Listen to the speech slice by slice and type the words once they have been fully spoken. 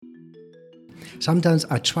Sometimes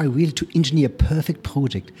I try really to engineer a perfect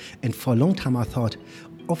project. And for a long time I thought,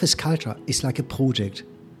 office culture is like a project.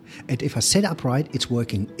 And if I set up right, it's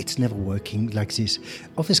working. It's never working like this.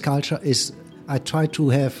 Office culture is, I try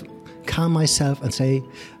to calm myself and say,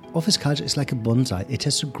 office culture is like a bonsai. It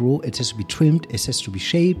has to grow, it has to be trimmed, it has to be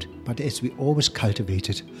shaped, but it has to be always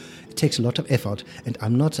cultivated. It takes a lot of effort, and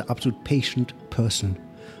I'm not the absolute patient person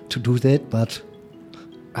to do that, but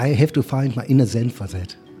I have to find my inner zen for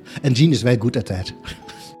that. And Jean is very good at that.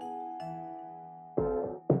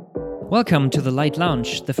 Welcome to the Light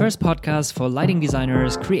Lounge, the first podcast for lighting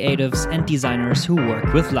designers, creatives, and designers who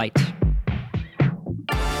work with light.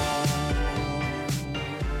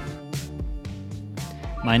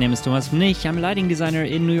 My name is Thomas Mnich. I'm a lighting designer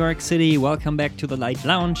in New York City. Welcome back to the Light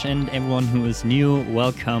Lounge, and everyone who is new,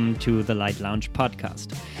 welcome to the Light Lounge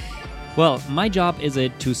podcast. Well, my job is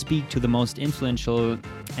it to speak to the most influential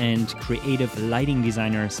and creative lighting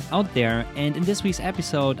designers out there, and in this week's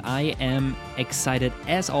episode I am excited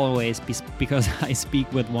as always because I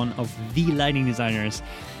speak with one of the lighting designers.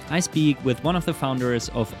 I speak with one of the founders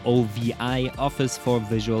of OVI, Office for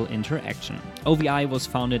Visual Interaction. OVI was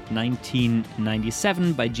founded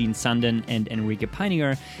 1997 by Gene Sundin and Enrique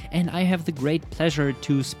Peiniger, and I have the great pleasure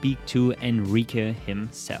to speak to Enrique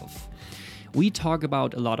himself. We talk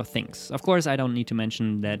about a lot of things. Of course, I don't need to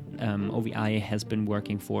mention that OVI has been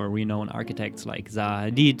working for renowned architects like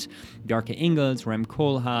Zaha Hadid, Bjarke Ingels, Rem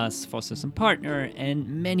Koolhaas, Foster & Partner, and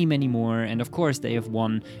many, many more. And of course, they have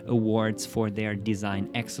won awards for their design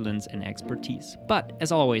excellence and expertise. But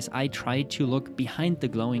as always, I try to look behind the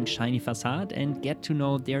glowing, shiny facade and get to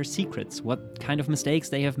know their secrets, what kind of mistakes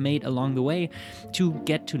they have made along the way, to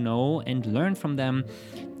get to know and learn from them,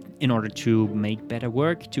 in order to make better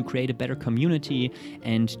work, to create a better community,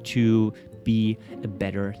 and to be a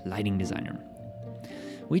better lighting designer.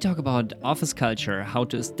 We talk about office culture, how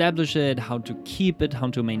to establish it, how to keep it,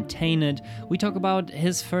 how to maintain it. We talk about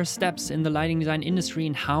his first steps in the lighting design industry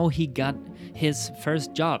and how he got his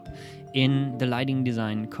first job in the lighting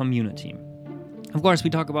design community. Of course, we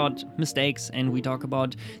talk about mistakes and we talk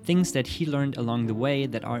about things that he learned along the way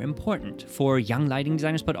that are important for young lighting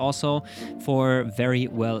designers, but also for very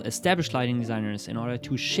well-established lighting designers in order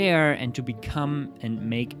to share and to become and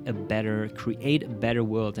create a better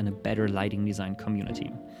world and a better lighting design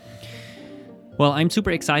community. Well, I'm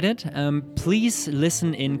super excited. Please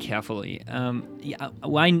listen in carefully. I'm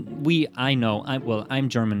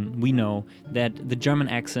German. We know that the German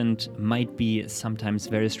accent might be sometimes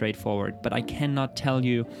very straightforward, but I cannot tell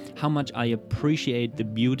you how much I appreciate the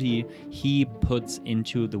beauty he puts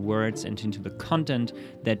into the words and into the content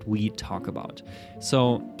that we talk about.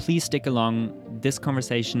 So please stick along. This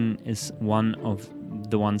conversation is one of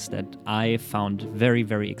the ones that I found very,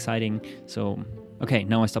 very exciting. So, okay,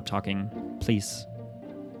 now I stop talking. Please,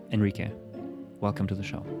 Enrique, welcome to the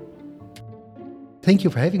show. Thank you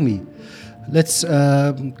for having me. Let's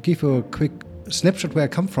give you a quick snapshot where I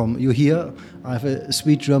come from. You hear I have a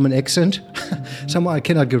sweet German accent. Somehow I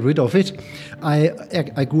cannot get rid of it.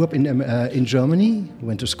 I grew up in Germany,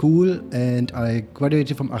 went to school, and I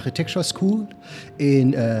graduated from architecture school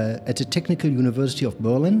at the Technical University of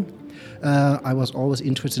Berlin. I was always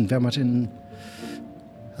interested very much in,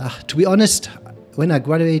 to be honest, when I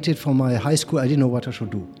graduated from my high school, I didn't know what I should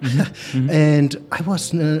do. Mm-hmm. And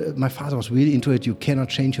my father was really into it. You cannot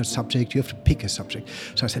change your subject. You have to pick a subject.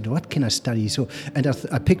 So I said, what can I study?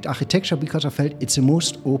 I picked architecture because I felt it's the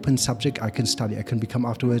most open subject I can study. I can become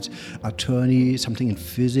afterwards attorney, something in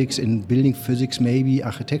physics, in building physics, maybe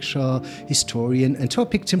architecture, historian. And so I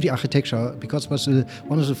picked simply architecture because it was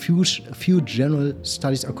one of the few general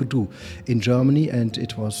studies I could do in Germany. And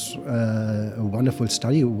it was a wonderful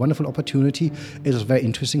study, a wonderful opportunity. It was very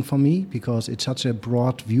interesting for me because it's such a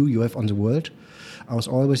broad view you have on the world. I was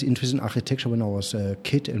always interested in architecture when I was a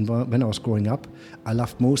kid and when I was growing up. I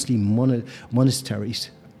loved mostly monasteries.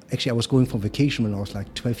 Actually, I was going for vacation when I was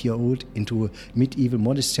like 12 years old into a medieval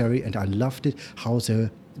monastery, and I loved it, how the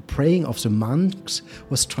praying of the monks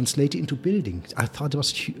was translated into buildings. I thought it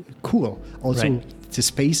was cool. Also, the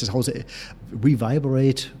spaces, how they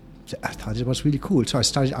reverberate. I thought it was really cool. So I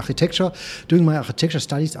studied architecture. During my architecture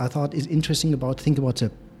studies, I thought it's interesting think about the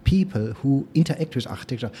people who interact with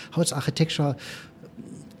architecture. How does architecture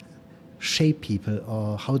shape people,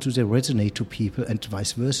 or how do they resonate to people, and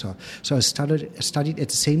vice versa? So I studied at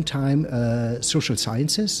the same time social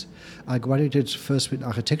sciences. I graduated first with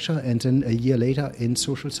architecture and then a year later in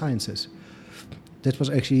social sciences. That was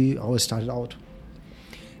actually how I started out.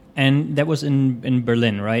 And that was in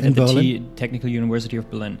Berlin, right? In at Berlin. The Technical University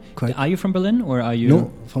of Berlin. Correct. Are you from Berlin, or are you?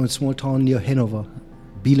 No, from a small town near Hanover,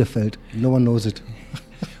 Bielefeld. No one knows it.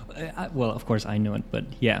 Well, of course I know it, but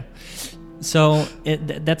yeah. So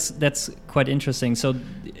that's quite interesting. So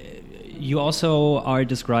you also are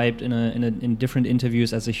described in different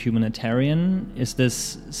interviews as a humanitarian. Is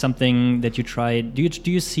this something that you try? Do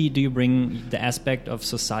you bring the aspect of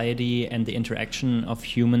society and the interaction of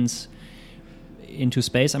humans into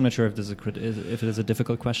space? I'm not sure if it is a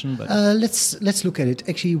difficult question, but let's look at it.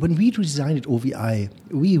 Actually, when we designed at OVI,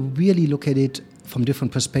 we really look at it from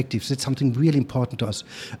different perspectives. It's something really important to us.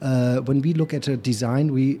 When we look at a design,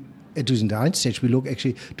 at the design stage, we look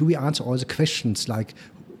actually, do we answer all the questions like,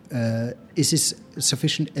 is this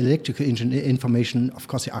sufficient electrical information? Of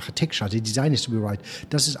course, the architecture, the design is to be right.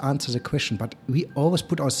 Does this answer the question? But we always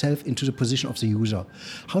put ourselves into the position of the user.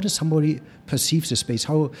 How does somebody perceive the space?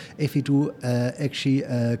 How, if we do actually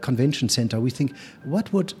a convention center, we think,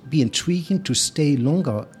 what would be intriguing to stay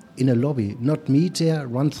longer in a lobby, not meet there,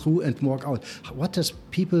 run through and walk out? What does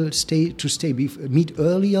people meet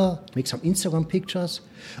earlier, make some Instagram pictures,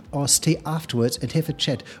 or stay afterwards and have a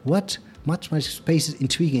chat? What much my space is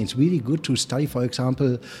intriguing. It's really good to study, for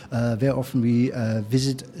example, very often we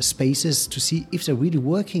visit spaces to see if they're really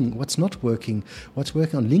working, what's not working, what's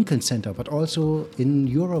working on Lincoln Center, but also in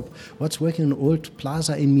Europe, what's working in Old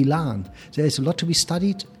Plaza in Milan. There is a lot to be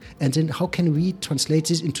studied. And then how can we translate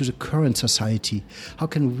this into the current society? How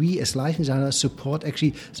can we as lighting designers support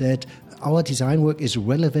actually that our design work is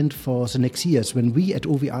relevant for the next years? When we at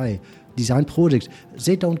OVI design projects,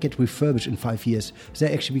 they don't get refurbished in 5 years.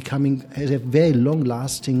 They're actually they have very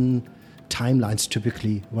long-lasting timelines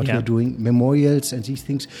typically, what we're doing, memorials and these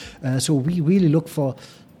things. So we really look for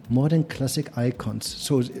modern classic icons.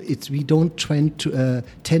 So we don't tend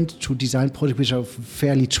to design projects which are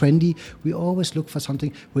fairly trendy. We always look for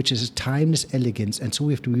something which is a timeless elegance. And so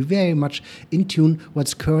we have to be very much in tune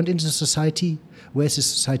what's current in the society, where's the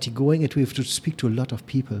society going, and we have to speak to a lot of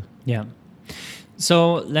people. Yeah.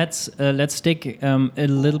 So let's stick a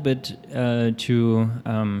little bit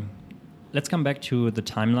let's come back to the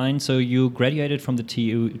timeline. So you graduated from the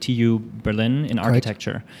TU Berlin in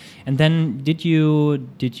architecture, and then did you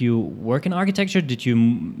work in architecture?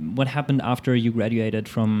 What happened after you graduated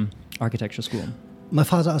from architecture school? My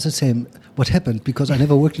father asked the same, what happened? Because I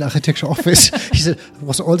never worked in the architecture office. He said,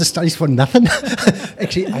 was all the studies for nothing?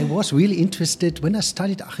 Actually, I was really interested. When I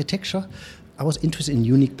studied architecture, I was interested in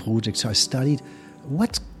unique projects. So I studied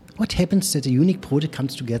what happens that a unique project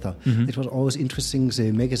comes together. Mm-hmm. It was always interesting.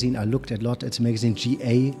 The magazine, I looked a lot at the magazine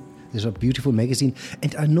GA. There's a beautiful magazine.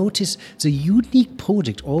 And I noticed the unique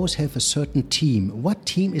project always have a certain team. What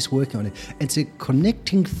team is working on it? And the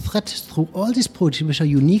connecting thread through all these projects which are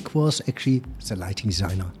unique was actually the lighting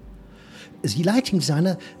designer. The lighting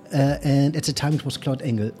designer, and at the time it was Claude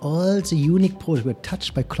Engel. All the unique projects were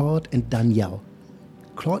touched by Claude and Danielle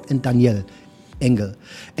Engel.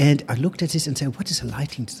 And I looked at this and said, what is a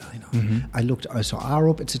lighting designer? Mm-hmm. I saw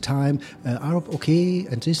Arup at the time, Arup, okay,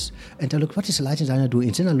 and this. And I looked, what is a lighting designer doing?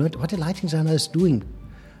 And then I learned what a lighting designer is doing.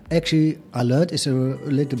 Actually, I learned is a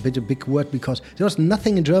little bit a big word because there was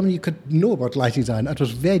nothing in Germany you could know about lighting design. It was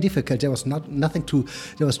very difficult. There was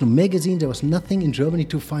there was no magazine, there was nothing in Germany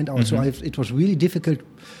to find out. Mm-hmm. So it was really difficult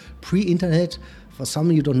pre-internet. For some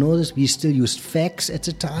of you don't know this, we still used fax at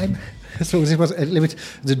the time. So this was a little bit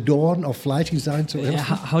the dawn of lighting design. So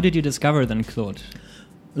how did you discover then Claude?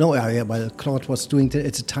 No, well, Claude was doing that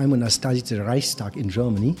at the time when I studied the Reichstag in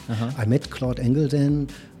Germany. Uh-huh. I met Claude Engel then.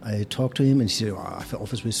 I talked to him and he said, I have an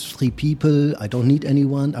office with 3 people. I don't need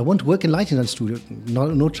anyone. I want to work in lighting design studio.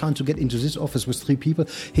 No chance to get into this office with 3 people.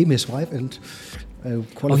 Him, his wife, and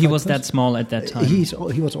he was that small at that time?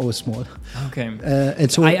 He was always small. Okay.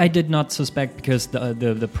 And so I did not suspect because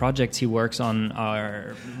the projects he works on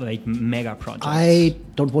are like mega projects. I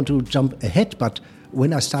don't want to jump ahead, but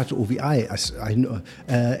when I started OVI, I know,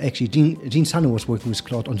 actually Jean Sano was working with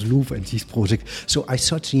Claude on the Louvre and this project. So I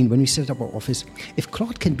thought, Jean, when we set up our office, if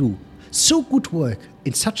Claude can do so good work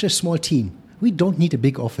in such a small team, we don't need a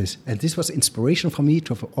big office. And this was inspiration for me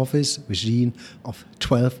to have an office with Jean of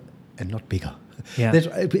 12 and not bigger. Yeah.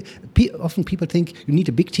 Often people think you need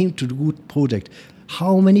a big team to do a good project.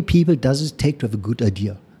 How many people does it take to have a good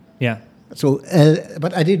idea? Yeah. So,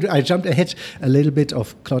 but I jumped ahead a little bit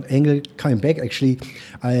of Claude Engel coming back. Actually,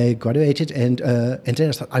 I graduated and then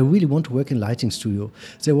I thought I really want to work in lighting studio.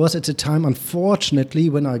 There was at the time, unfortunately,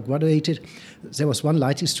 when I graduated, there was one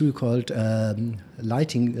lighting studio called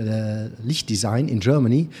Lichtdesign in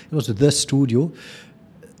Germany. It was the studio.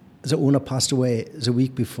 The owner passed away the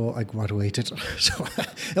week before I graduated, so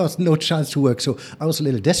there was no chance to work. So I was a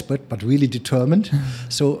little desperate, but really determined.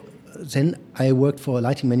 So then I worked for a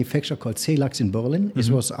lighting manufacturer called Celax in Berlin. It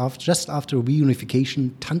was just after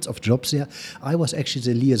reunification, tons of jobs there. I was actually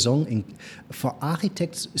the liaison for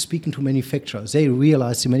architects speaking to manufacturers. The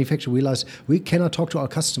manufacturer realized we cannot talk to our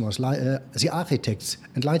customers, the architects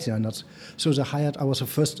and light designers. So they hired, I was the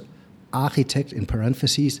first architect in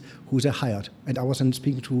parentheses who they hired, and I was then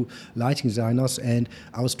speaking to lighting designers, and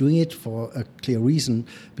I was doing it for a clear reason,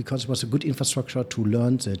 because it was a good infrastructure to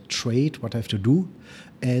learn the trade, what I have to do,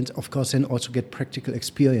 and of course then also get practical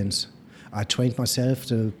experience. I trained myself.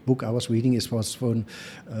 The book I was reading was from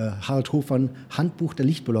Harald Hofmann, Handbuch der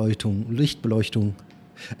Lichtbeleuchtung.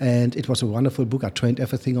 And it was a wonderful book. I trained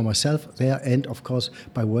everything on myself there, and of course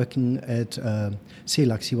by working at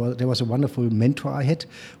Celax, there was a wonderful mentor I had,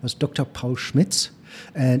 was Dr. Paul Schmitz,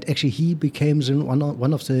 and actually he became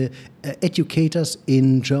one of the educators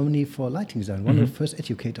in Germany for lighting design, one of the first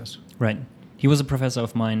educators. Right. He was a professor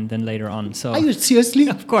of mine then later on. So. Are you seriously?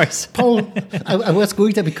 Of course. Paul, I was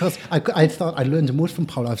going there because I thought I learned the most from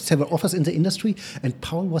Paul. I have several offers in the industry, and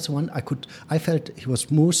Paul was the one I felt he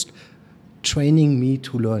was most training me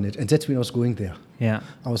to learn it, and that's when I was going there. Yeah,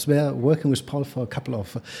 I was there working with Paul for a couple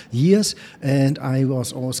of years, and I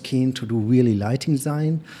was always keen to do really lighting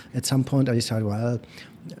design. At some point, I decided, well,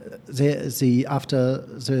 after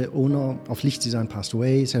the owner of Licht Design passed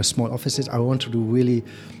away, there were small offices. I want to do really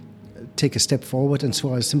take a step forward, and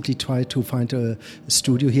so I simply tried to find a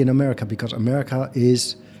studio here in America, because America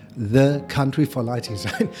is the country for lighting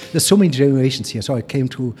design. There's so many generations here, so I came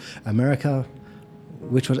to America,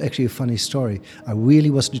 which was actually a funny story. I really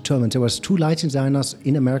was determined. There was 2 lighting designers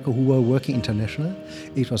in America who were working international.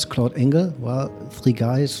 It was Claude Engel, 3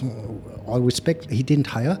 guys, all respect, he didn't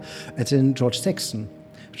hire, and then George Sexton.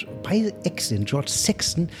 By accident, George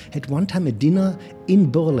Sexton had one time a dinner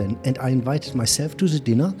in Berlin, and I invited myself to the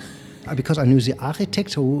dinner because I knew the architect,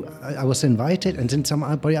 so I was invited, and then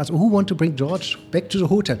somebody asked, who want to bring George back to the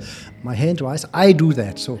hotel? My hand raised, I do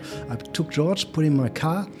that. So I took George, put him in my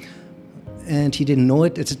car, and he didn't know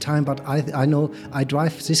it at the time, but I know I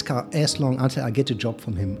drive this car as long until I get a job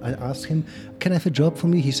from him. I asked him, can I have a job for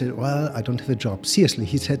me? He said, well, I don't have a job. Seriously,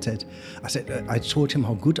 he said that. I told him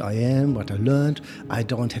how good I am, what I learned. I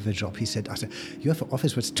don't have a job. He said, you have an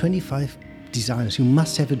office with 25 designers. You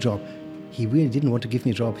must have a job. He really didn't want to give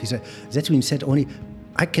me a job. He said, that's when he said,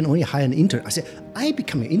 I can only hire an intern. I said, I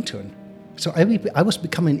become an intern. So I was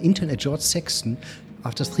becoming an intern at George Sexton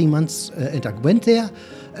after 3 months, and I went there,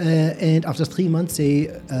 and after 3 months they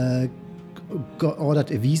ordered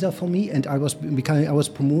a visa for me, and I was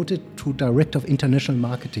promoted to director of international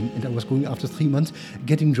marketing, and I was going after 3 months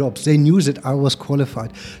getting jobs. They knew that I was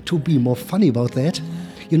qualified. To be more funny about that,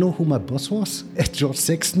 you know who my boss was at George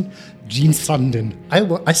Sexton? Gene Sundin.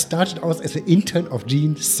 I started out as an intern of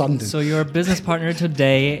Gene Sundin. So your business partner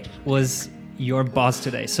today was your boss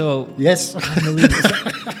today. So yes.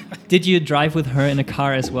 Did you drive with her in a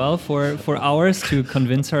car as well for hours to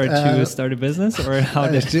convince her to start a business, or how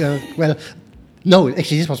did? Well, no,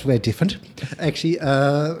 actually this was very different. Actually,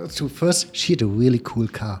 so first she had a really cool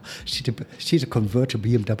car. She had a convertible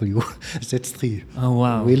BMW Z3. Oh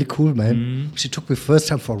wow, really cool, man. Mm. She took me first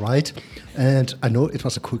time for a ride, and I know it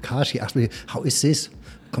was a cool car. She asked me, "How is this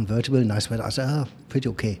convertible? Nice weather." I said, pretty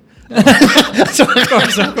okay. So, of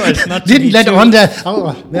course. Not didn't let on that.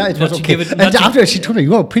 Yeah, it was okay. And after she told me,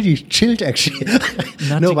 you were pretty chilled, actually.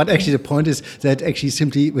 No, but actually the point is that actually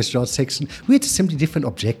simply with George Sexton, we had simply different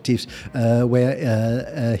objectives,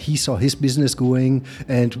 where he saw his business going,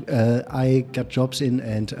 and I got jobs in,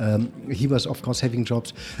 and he was, of course, having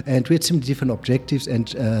jobs. And we had simply different objectives, and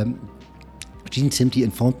Gene simply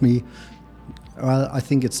informed me, well, I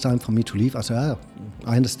think it's time for me to leave. I said,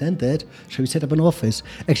 I understand that. Shall we set up an office?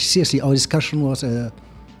 Actually, seriously, our discussion was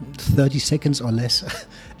 30 seconds or less.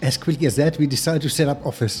 As quickly as that, we decided to set up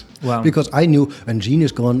office. Wow. Because I knew when Gene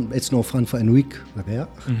is gone, it's no fun for Enrique there.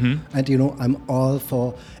 Mm-hmm. And, I'm all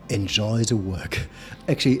for enjoy the work.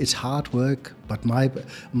 Actually, it's hard work, but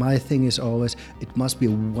my thing is always, it must be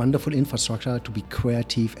a wonderful infrastructure to be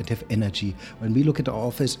creative and have energy. When we look at our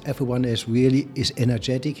office, everyone is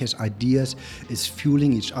energetic, has ideas, is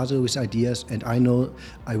fueling each other with ideas, and I know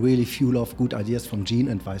I really fuel off good ideas from Gene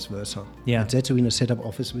and vice versa. Yeah. And that's why we set up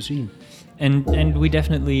office with Gene. And we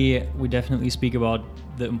definitely speak about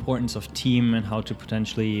the importance of team and how to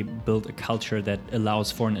potentially build a culture that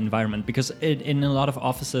allows for an environment, because in a lot of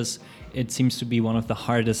offices it seems to be one of the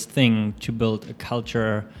hardest thing to build a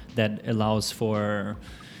culture that allows for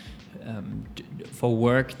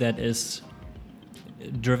work that is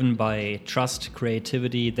driven by trust,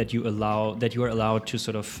 creativity, that you are allowed to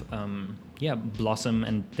sort of blossom,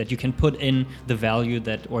 and that you can put in the value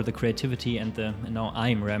or the creativity and now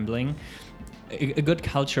I'm rambling. a good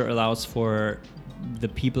culture allows for the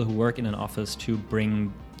people who work in an office to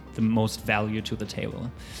bring the most value to the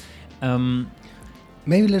table.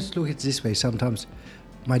 Maybe let's look at it this way. Sometimes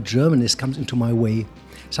my Germanness comes into my way.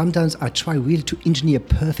 Sometimes I try really to engineer a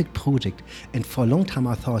perfect project. And for a long time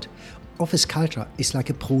I thought, office culture is like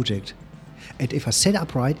a project. And if I set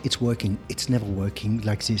up right, it's working. It's never working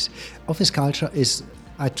like this. Office culture is,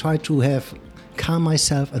 I try to calm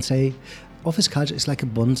myself and say, office culture is like a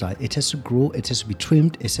bonsai. It has to grow, it has to be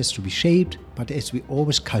trimmed, it has to be shaped, but it has to be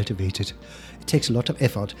always cultivated. It takes a lot of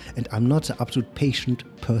effort. And I'm not the absolute patient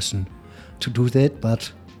person to do that,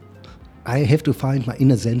 but I have to find my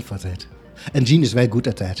inner zen for that. And Gene is very good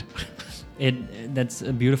at that. That's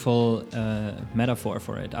a beautiful metaphor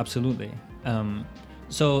for it. Absolutely.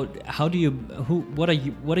 So, what do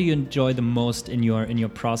you enjoy the most in your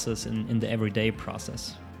process, in the everyday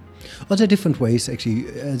process? Well, there are different ways, actually.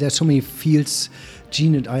 There are so many fields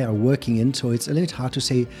Gene and I are working in, so it's a little hard to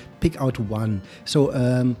say, pick out one. So,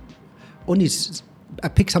 I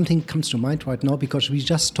pick something comes to mind right now because we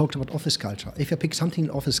just talked about office culture. If I pick something in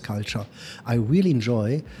office culture, I really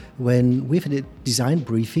enjoy when we've had a design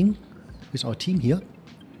briefing with our team here,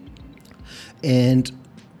 and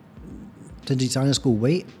the designers go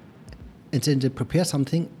away, and then they prepare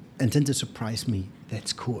something, and then they surprise me.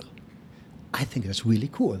 That's cool. I think that's really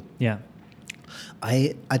cool. Yeah.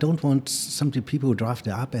 I don't want some people who draft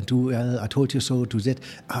it up and do, I told you so, do that.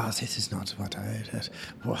 This is not what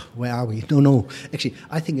where are we? No. Actually,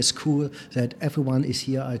 I think it's cool that everyone is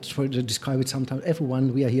here. I try to describe it sometimes.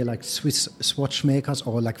 We are here like Swiss watchmakers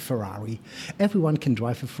or like Ferrari. Everyone can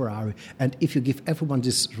drive a Ferrari. And if you give everyone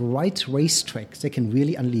this right racetrack, they can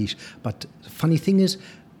really unleash. But the funny thing is,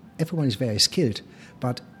 everyone is very skilled.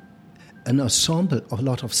 But an ensemble of a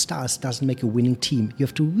lot of stars doesn't make a winning team. You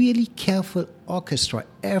have to really careful orchestra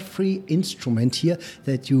every instrument here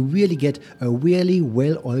that you really get a really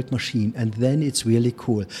well-oiled machine, and then it's really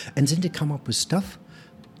cool. And then they come up with stuff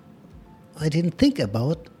I didn't think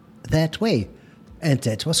about that way. And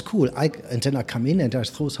that was cool. And then I come in and I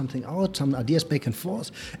throw something out, some ideas back and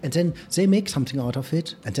forth, and then they make something out of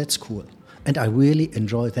it, and that's cool. And I really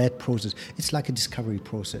enjoy that process. It's like a discovery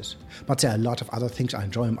process. But there are a lot of other things I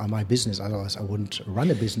enjoy in my business. Otherwise, I wouldn't run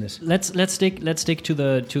a business. Let's stick to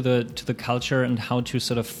the culture and how to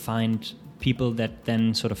sort of find people that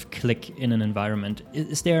then sort of click in an environment.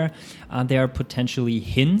 Are there potentially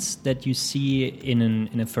hints that you see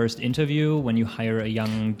in a first interview when you hire a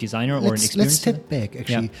young designer or an experienced? Let's step back.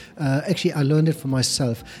 Actually, I learned it for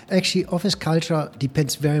myself. Actually, office culture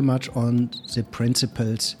depends very much on the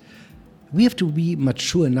principles. We have to be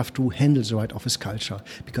mature enough to handle the right office culture,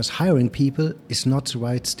 because hiring people is not the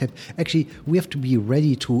right step. Actually, we have to be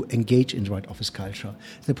ready to engage in the right office culture.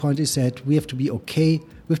 The point is that we have to be okay.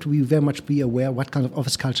 We have to be very much be aware what kind of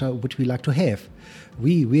office culture would we like to have.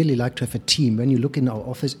 We really like to have a team. When you look in our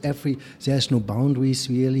office, there's no boundaries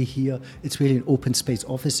really here. It's really an open space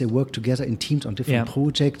office. They work together in teams on different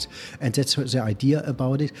projects, and that's the idea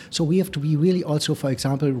about it. So we have to be really also, for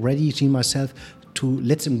example, ready, Gene, myself, to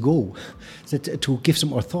let them go, to give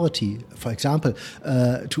them authority. For example,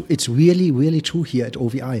 it's really, really true here at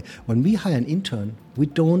OVI. When we hire an intern, we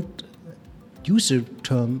don't use the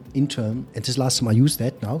term intern, and this last time I used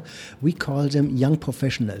that now, we call them young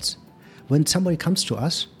professionals. When somebody comes to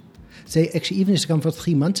us, they actually, even if they come for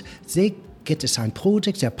 3 months, they get assigned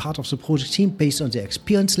projects, they're part of the project team based on their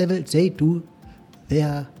experience level, they do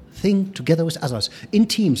their thing together with others in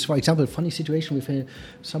teams. For example, funny situation with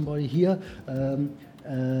somebody here.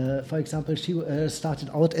 For example, she started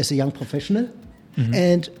out as a young professional,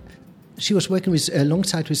 and she was working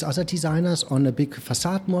alongside with other designers on a big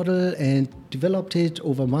facade model and developed it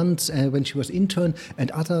over months when she was intern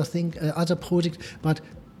and other projects. But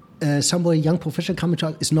somebody young professional coming to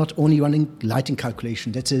us is not only running lighting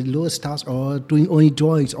calculation. That's the lowest task, or doing only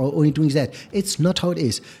drawings, or only doing that. It's not how it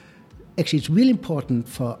is. Actually, it's really important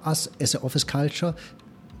for us as an office culture,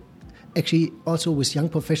 actually also with young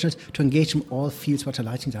professionals, to engage in all fields what a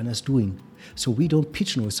lighting designer is doing. So we don't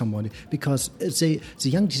pigeonhole somebody, because the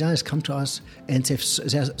young designers come to us and they're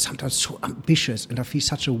sometimes so ambitious, and I feel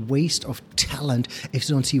such a waste of talent if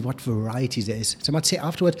they don't see what variety there is. They might say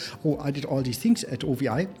afterward, I did all these things at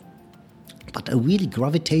OVI, but I really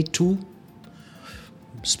gravitate to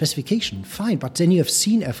specification, fine, but then you have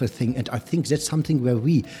seen everything, and I think that's something where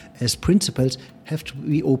we, as principals, have to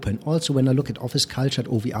be open. Also, when I look at office culture at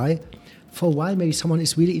OVI, for a while maybe someone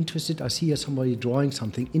is really interested, I see somebody drawing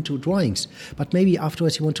something into drawings, but maybe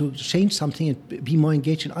afterwards you want to change something and be more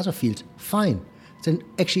engaged in other fields, fine. Then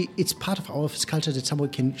actually it's part of our office culture that someone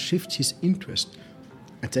can shift his interest,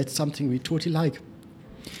 and that's something we totally like.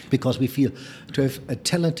 Because we feel to have a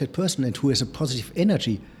talented person and who has a positive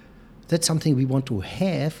energy, that's something we want to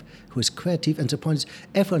have, who is creative. And the point is,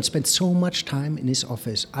 everyone spends so much time in his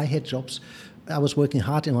office. I had jobs, I was working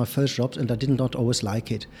hard in my first jobs, and I did not always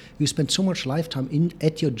like it. You spend so much lifetime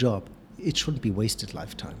at your job. It shouldn't be wasted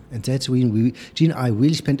lifetime. And that's when Gene and I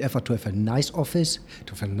really spend effort to have a nice office,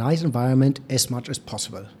 to have a nice environment as much as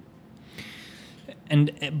possible.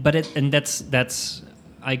 And that's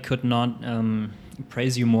I could not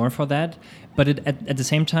praise you more for that. But at the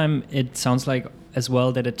same time, it sounds like as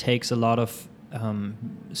well that it takes a lot of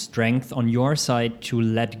strength on your side to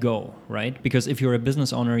let go, right? Because if you're a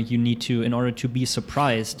business owner, you need to, in order to be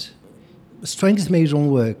surprised. Strength is maybe the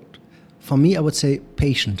wrong word. For me, I would say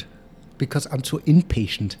patient, because I'm so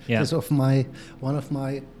impatient. Yeah. That's one of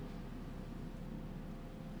my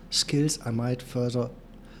skills I might further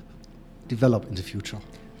develop in the future.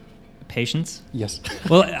 Patience? Yes.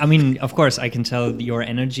 Well, I mean, of course, I can tell your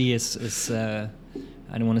energy is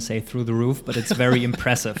I don't want to say through the roof, but it's very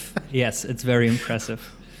impressive. Yes, it's very impressive.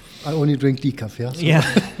 I only drink decaf, yeah? So. Yeah.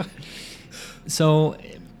 So,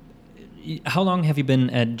 how long have you been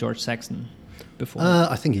at George Saxon before?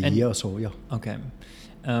 I think a year or so, yeah. Okay.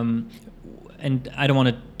 And I don't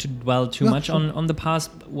want to dwell too much on the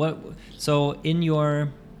past. So in your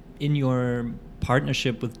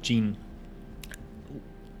partnership with Gene,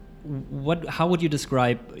 how would you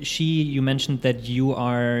describe you mentioned that you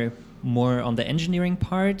are more on the engineering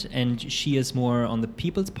part and she is more on the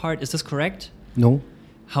people's part. Is this correct? No.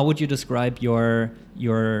 How would you describe your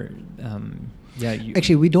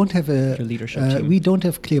actually, we don't have your leadership team. We don't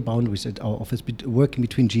have clear boundaries at our office working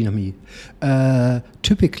between Gene and me.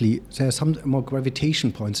 Typically, there are some more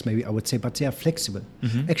gravitation points, maybe I would say, but they are flexible.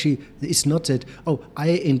 Mm-hmm. Actually, it's not that, I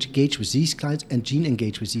engage with these clients and Gene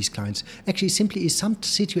engage with these clients. Actually, simply in some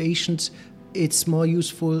situations, it's more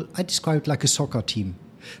useful. I describe it like a soccer team.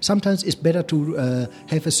 Sometimes it's better to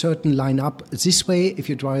have a certain lineup this way. If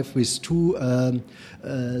you drive with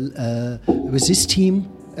with this team,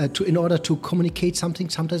 in order to communicate something,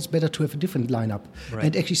 sometimes it's better to have a different lineup. Right.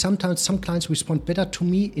 And actually, sometimes some clients respond better to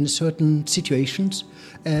me in certain situations,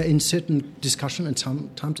 in certain discussion, and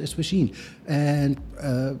sometimes as machine. And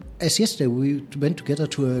as yesterday, we went together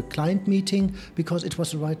to a client meeting because it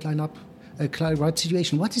was the right lineup, right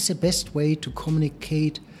situation. What is the best way to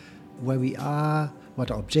communicate where we are, what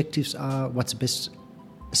our objectives are, what's the best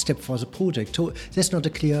step for the project? So there's not a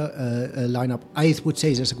clear lineup. I would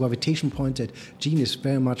say there's a gravitation point that Gene is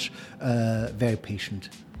very much very patient.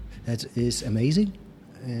 That is amazing,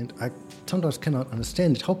 and I sometimes cannot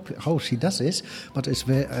understand how she does this, but it's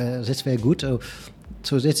that's very good.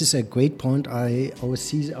 So this is a great point. I always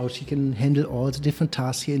see how she can handle all the different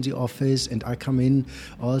tasks here in the office, and I come in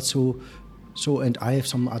also. And I have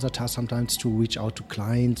some other tasks sometimes to reach out to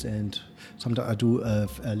clients, and sometimes I do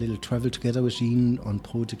a little travel together with Gene on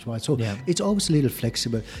project-wise. So It's always a little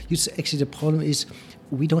flexible. Actually, the problem is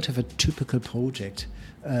we don't have a typical project.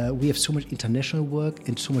 We have so much international work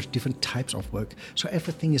and so much different types of work. So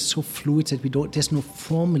everything is so fluid that there's no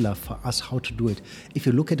formula for us how to do it. If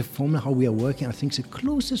you look at the formula, how we are working, I think the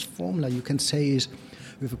closest formula you can say is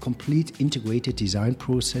we have a complete integrated design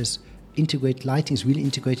process. Integrate lighting is really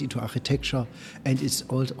integrated into architecture, and it's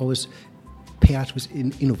always paired with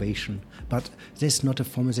innovation. But there's not a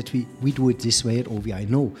formula that we do it this way at OVI.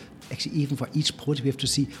 No, actually, even for each project, we have to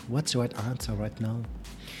see what's the right answer right now.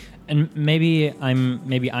 And maybe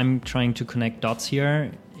I'm trying to connect dots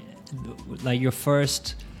here. Like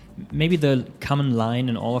maybe the common line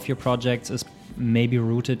in all of your projects is maybe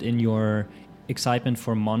rooted in your excitement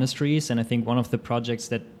for monasteries, and I think one of the projects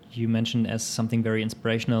that you mentioned as something very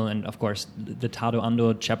inspirational, and of course the Tado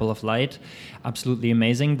Ando Chapel of Light, absolutely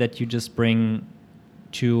amazing that you just bring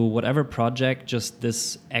to whatever project just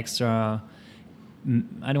this extra,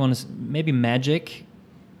 I don't want to, maybe magic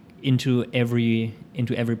into every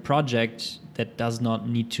project that does not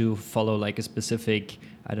need to follow like a specific,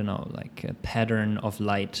 I don't know, like a pattern of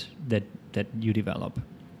light that you develop.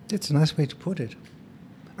 That's a nice way to put it.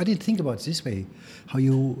 I didn't think about it this way, how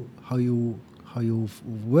you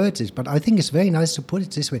word it, but I think it's very nice to put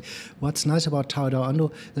it this way. What's nice about Tado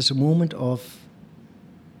Ando, there's a moment of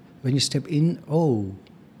when you step in,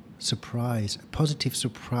 surprise, a positive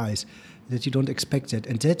surprise that you don't expect that.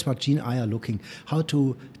 And that's what Gene and I are looking, how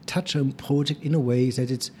to touch a project in a way that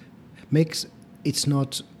it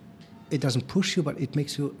doesn't push you, but it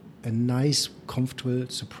makes you a nice, comfortable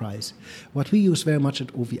surprise. What we use very much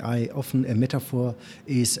at OVI, often a metaphor,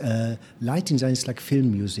 is lighting design is like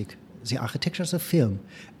film music. the architecture is a film,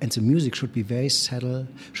 and the music should be very subtle,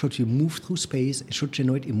 should you move through space, it should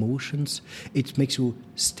generate emotions, it makes you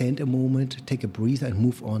stand a moment, take a breather and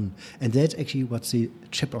move on. And that's actually what the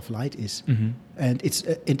Chapel of Light is. And it's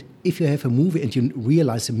and if you have a movie and you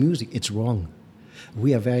realize the music, it's wrong.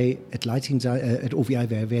 We are very, at Lighting, at OVI,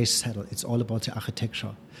 very subtle. It's all about the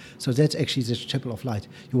architecture. So that's actually the Chapel of Light.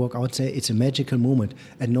 You walk out there, it's a magical moment,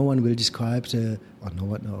 and no one will describe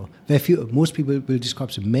most people will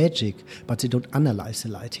describe the magic, but they don't analyze the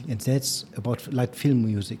lighting, and that's about like film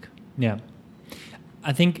music. Yeah.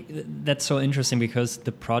 I think that's so interesting because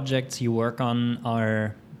the projects you work on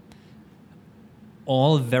are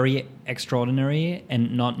all very extraordinary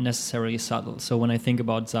and not necessarily subtle. So when I think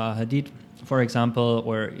about Zaha Hadid, for example,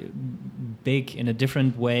 or big in a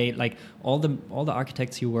different way, like all the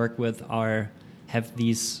architects you work with have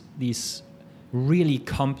these really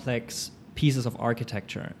complex pieces of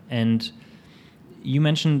architecture. And you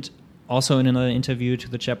mentioned also in another interview to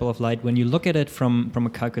the Chapel of Light, when you look at it from a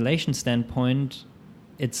calculation standpoint,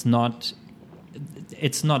 it's not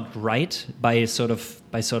right by sort of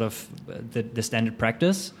the standard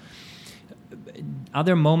practice. Are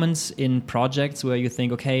there moments in projects where you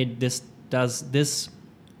think, okay, this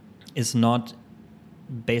is not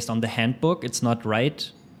based on the handbook, it's not right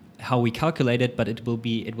how we calculate it, but it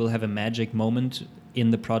will have a magic moment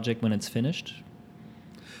in the project when it's finished?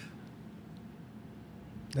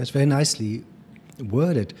 That's very nicely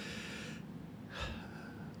worded.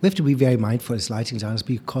 We have to be very mindful as lighting designers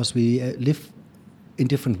because we live in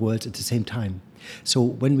different worlds at the same time. So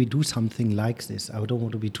when we do something like this, I don't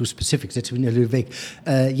want to be too specific, that's been a little vague.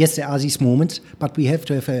 Yes, there are these moments, but we have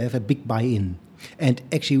to have a big buy-in. And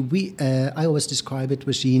actually, I always describe it,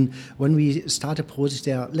 Regine, when we start a project,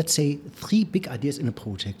 there are, let's say, 3 big ideas in a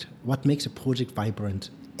project. What makes a project vibrant,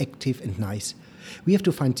 active, and nice? We have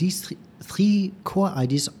to find these three core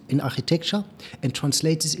ideas in architecture and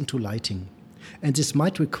translate this into lighting. And this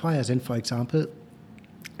might require then, for example,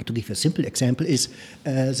 to give a simple example, is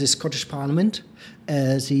the Scottish Parliament,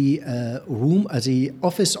 the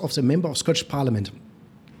office of the member of Scottish Parliament.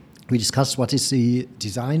 We discussed what is the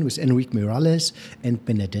design with Enrique Morales and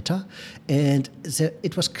Benedetta, and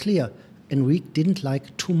it was clear Enrique didn't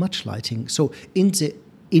like too much lighting. So in the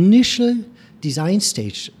initial design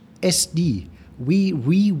stage, SD, we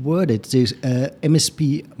reworded the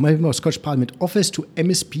MSP, member of Scottish Parliament office, to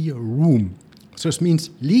MSP room. So this means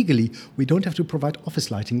legally we don't have to provide office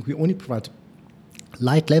lighting. We only provide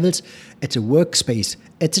light levels at the workspace,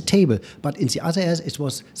 at the table. But in the other areas, it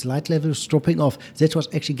was the light levels dropping off. That was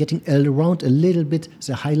actually getting around a little bit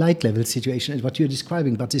the high light level situation and what you're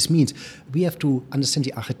describing. But this means we have to understand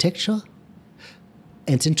the architecture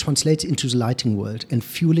and then translate it into the lighting world and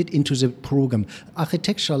fuel it into the program.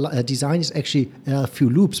 Architectural design is actually a few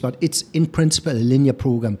loops, but it's in principle a linear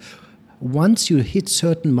program. Once you hit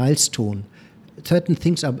certain milestone, certain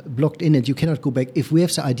things are blocked in and you cannot go back. If we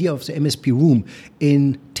have the idea of the MSP room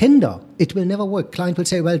in tender, it will never work. Client will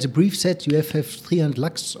say, well, the brief said you have 300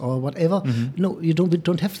 lux or whatever. Mm-hmm. No, you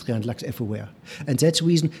don't have 300 lux everywhere. And that's the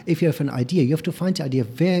reason, if you have an idea, you have to find the idea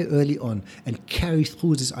very early on and carry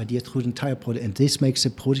through this idea through the entire project. And this makes the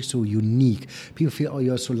project so unique. People feel, oh,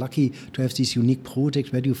 you're so lucky to have these unique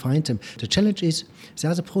projects. Where do you find them? The challenge is,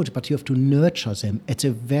 there's a project, but you have to nurture them at a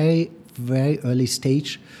very, very early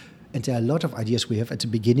stage. And there are a lot of ideas we have at the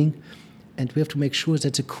beginning, and we have to make sure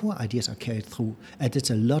that the core ideas are carried through. And it's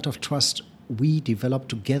a lot of trust we develop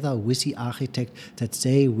together with the architect, that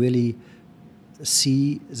they really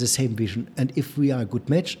see the same vision. And if we are a good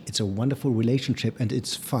match, it's a wonderful relationship and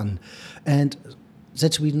it's fun. And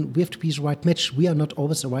that's when we have to be the right match. We are not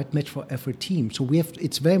always the right match for every team. So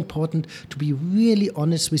it's very important to be really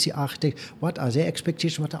honest with the architect. What are their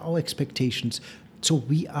expectations? What are our expectations? So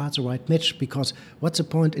we are the right match, because what's the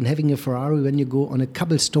point in having a Ferrari when you go on a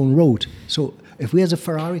cobblestone road? So if we are the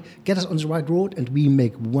Ferrari, get us on the right road and we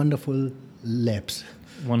make wonderful laps.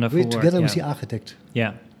 Wonderful We're work, together with the architect.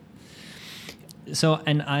 Yeah. So,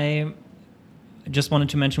 and I just wanted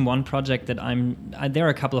to mention one project that there are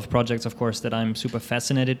a couple of projects, of course, that I'm super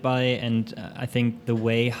fascinated by. And I think the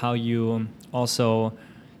way how you also,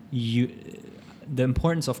 the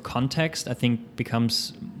importance of context, I think,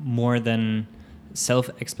 becomes more than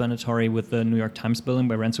self-explanatory with the New York Times building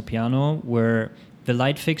by Renzo Piano, where the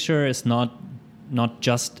light fixture is not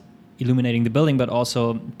just illuminating the building, but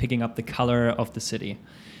also picking up the color of the city.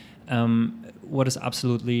 What is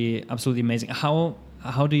absolutely amazing. How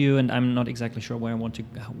do you, and I'm not exactly sure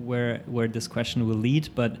where this question will lead,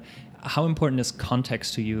 but how important is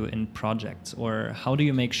context to you in projects, or how do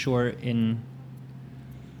you make sure in?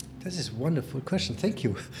 This is a wonderful question. Thank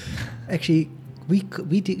you. Actually, we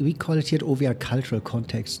call it here at OVI cultural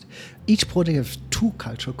context. Each project has two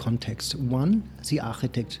cultural contexts. One, the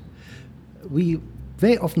architect. We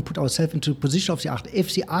very often put ourselves into the position of the architect.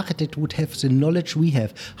 If the architect would have the knowledge we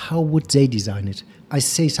have, how would they design it? I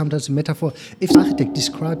say sometimes a metaphor, if the architect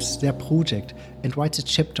describes their project and writes a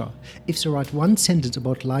chapter, if they write one sentence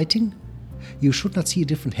about lighting, you should not see a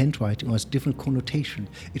different handwriting or a different connotation.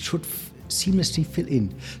 It should seamlessly fill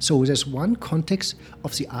in. So there's one context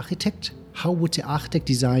of the architect. How would the architect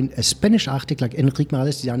design, a Spanish architect like Enrique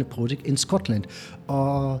Morales design a project in Scotland,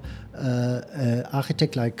 or an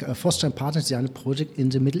architect like Foster & Partners design a project in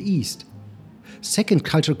the Middle East? Second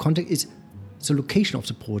cultural context is the location of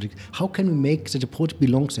the project. How can we make that the project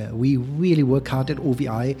belongs there? We really work hard at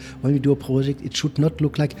OVI. When we do a project, it should not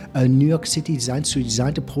look like a New York City design. So we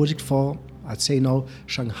designed a project for, I'd say now,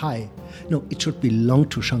 Shanghai. No, it should belong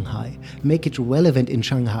to Shanghai. Make it relevant in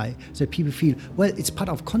Shanghai so that people feel, well, it's part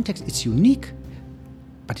of context, it's unique,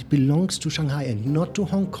 but it belongs to Shanghai and not to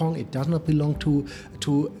Hong Kong. It does not belong to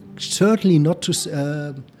certainly not to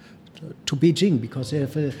Beijing, because they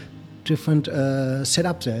have a different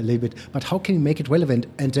setup there a little bit. But how can we make it relevant?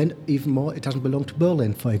 And then even more, it doesn't belong to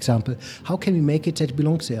Berlin, for example. How can we make it that it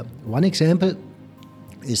belongs there? One example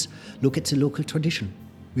is look at the local tradition.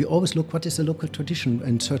 We always look what is the local tradition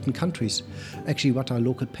in certain countries. Actually, what are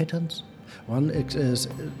local patterns? One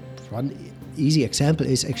easy example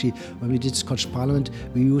is actually when we did Scottish Parliament,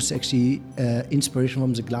 we used actually inspiration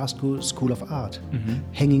from the Glasgow School of Art,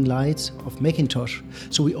 hanging lights of Macintosh.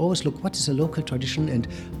 So we always look what is a local tradition and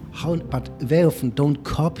how, but very often don't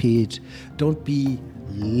copy it, don't be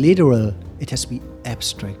literal. It has to be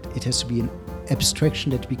abstract. It has to be an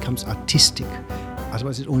abstraction that becomes artistic.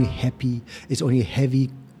 Otherwise, it's only a heavy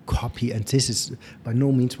copy, and this is by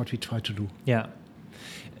no means what we try to do. Yeah.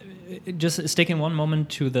 Just sticking one moment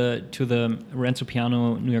to the Renzo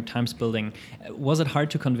Piano New York Times building, was it hard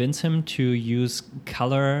to convince him to use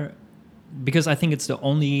color? Because I think it's the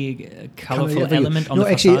only colorful element on the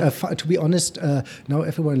facade. Actually, to be honest, now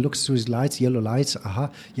everyone looks through his lights, yellow lights.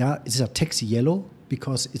 It's a taxi yellow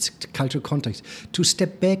because it's cultural context. To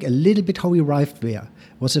step back a little bit how we arrived there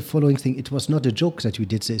was the following thing. It was not a joke that we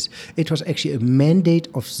did this. It was actually a mandate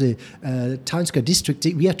of the Times Square district.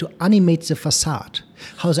 We had to animate the facade.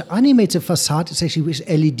 How they animate the facade is actually with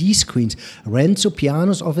LED screens. Renzo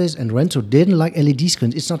Piano's office and Renzo didn't like LED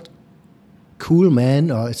screens. It's not cool,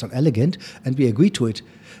 man, or it's not elegant, and we agreed to it.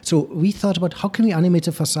 So we thought about how can we animate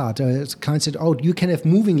the facade. The client said, "Oh, you can have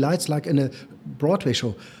moving lights like in a Broadway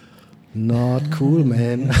show." Not cool,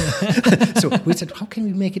 man. So we said, how can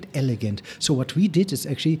we make it elegant? So what we did is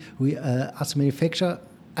actually we asked the manufacturer.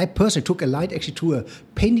 I personally took a light actually to a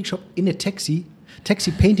painting shop in a taxi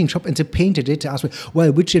painting shop, and they painted it. They asked me,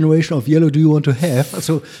 well, which generation of yellow do you want to have?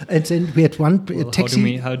 So, and then we had one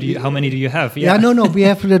taxi. How many do you have? Yeah, no. We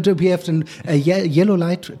have a yellow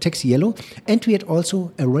light, taxi yellow, and we had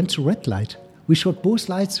also a Renzo red light. We showed both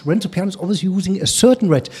lights. Renzo Piano is always using a certain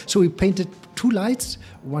red. So we painted two lights,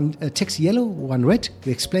 one taxi yellow, one red.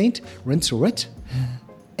 We explained Renzo red.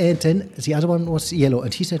 And then the other one was yellow.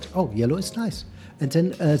 And he said, oh, yellow is nice. And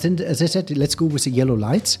then as I said, let's go with the yellow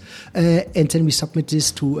lights. And then we submit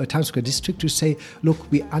this to Times Square District to say, look,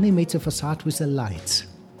 we animate the facade with the lights.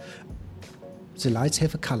 The lights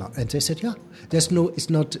have a color. And they said, yeah, it's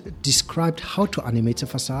not described how to animate the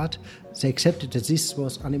facade. They accepted that this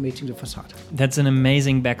was animating the facade. That's an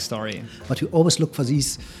amazing backstory. But we always look for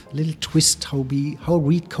these little twists, how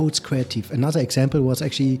read codes creative. Another example was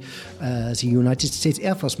actually the United States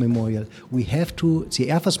Air Force Memorial. The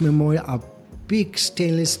Air Force Memorial are big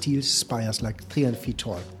stainless steel spires, like 300 feet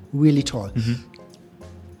tall, really tall. Mm-hmm.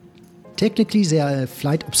 Technically, they are a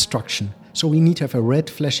flight obstruction. So we need to have a red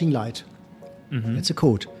flashing light. Mm-hmm. That's a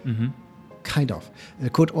code. Mm-hmm. Kind of. The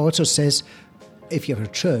code also says if you have a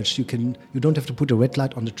church, you don't have to put a red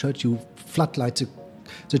light on the church. You floodlight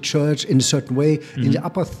the church in a certain way. Mm-hmm. In the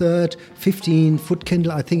upper third, 15-foot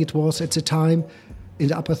candle, I think it was at the time, in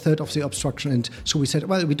the upper third of the obstruction. And so we said,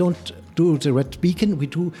 well, we don't do the red beacon.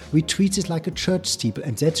 We treat it like a church steeple.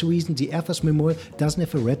 And that's the reason the Air Force Memorial doesn't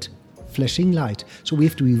have a red flashing light. So we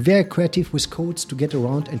have to be very creative with codes to get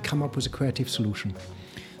around and come up with a creative solution.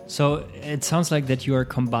 So it sounds like that you are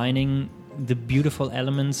combining the beautiful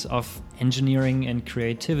elements of engineering and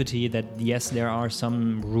creativity, that yes, there are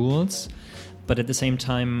some rules, but at the same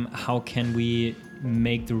time, how can we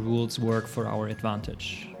make the rules work for our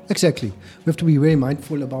advantage? Exactly. We have to be very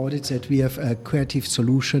mindful about it, that we have a creative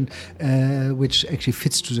solution which actually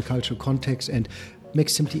fits to the cultural context and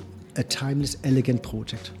makes simply a timeless, elegant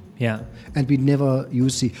project. Yeah. And we never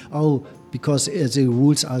use because the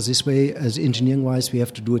rules are this way, as engineering-wise, we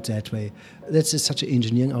have to do it that way. That's such an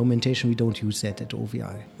engineering argumentation. We don't use that at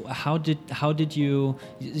OVI. How did you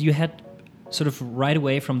had sort of right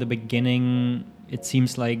away from the beginning, it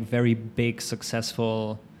seems like very big,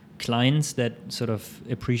 successful clients that sort of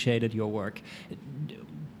appreciated your work.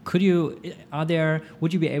 Would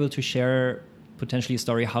you be able to share potentially a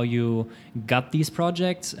story how you got these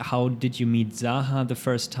projects? How did you meet Zaha the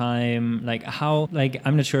first time?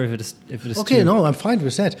 I'm not sure if it is okay, too. no, I'm fine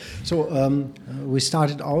with that. So we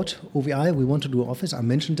started out OVI. We want to do office. I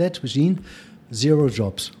mentioned that with Jean. 0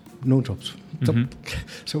 jobs, no jobs.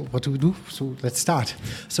 So what do we do? So let's start.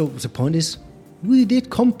 So the point is, we did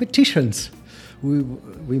competitions. We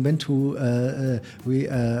went to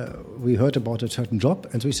we heard about a certain job,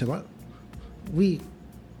 and so we said, well, we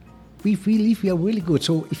believe we are really good.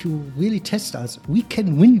 So if you really test us, we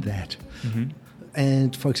can win that. Mm-hmm.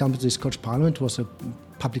 And for example, the Scottish Parliament was a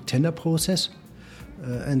public tender process,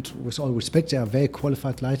 and with all respect, there are very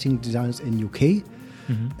qualified lighting designers in UK.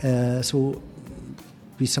 Mm-hmm. So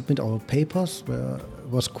we submit our papers.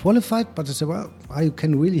 Was qualified, but they said, well, I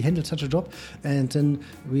can really handle such a job. And then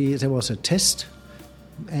there was a test,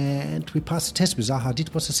 and we passed the test. With Zaha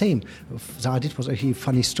Hadid was the same. Zaha Hadid was actually a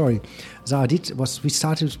funny story. We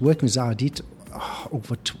started working with Zaha Hadid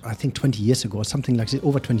over, I think, 20 years ago, or something like that,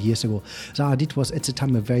 over 20 years ago. Zaha Hadid was at the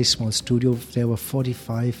time a very small studio. There were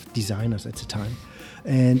 45 designers at the time.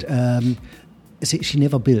 And she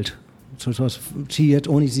never built. So she had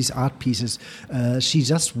only these art pieces. She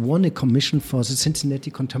just won a commission for the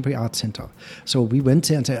Cincinnati Contemporary Art Center. So we went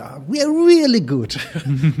there and said, we are really good.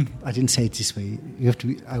 I didn't say it this way.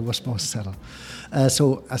 I was more subtle.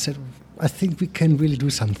 So I said, I think we can really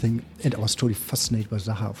do something. And I was totally fascinated by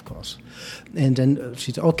Zaha, of course. And then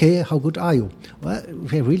she said, okay, how good are you? Well,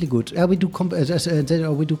 we're really good. We do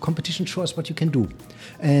competition, show us what you can do.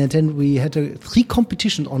 And then we had 3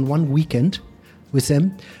 competitions on one weekend with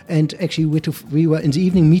them, and actually we were in the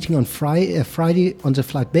evening meeting on Friday on the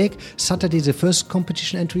flight back, Saturday the first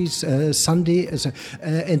competition entries, Sunday,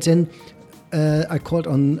 and then I called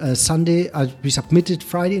on Sunday. We submitted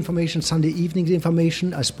Friday information, Sunday evening the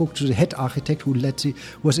information. I spoke to the head architect who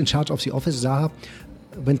was in charge of the office, Zaha,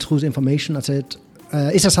 went through the information. I said,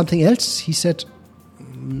 is there something else? He said,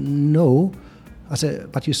 no. I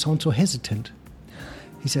said, but you sound so hesitant.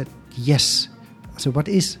 He said, yes. I said, what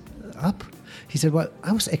is up? He said, well,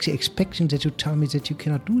 I was actually expecting that you tell me that you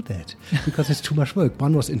cannot do that because it's too much work.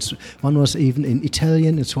 One was even in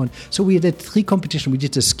Italian and so on. So we did 3 competitions. We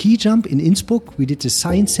did the ski jump in Innsbruck, we did the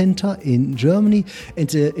science center in Germany, and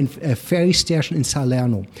the ferry station in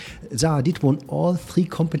Salerno. Zaha Hadid won all 3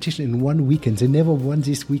 competitions in one weekend. They never won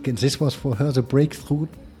these weekends. This was for her the breakthrough.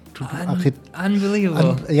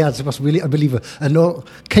 Unbelievable. It was really unbelievable.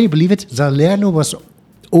 Can you believe it? Salerno was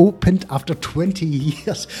opened after 20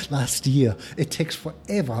 years last year. It takes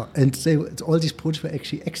forever, and all these projects were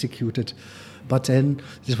actually executed. But then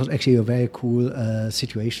this was actually a very cool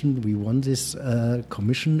situation. We won this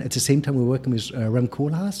commission. At the same time, we were working with Rem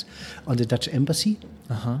Koolhaas on the Dutch embassy.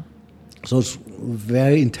 Uh-huh. So it's a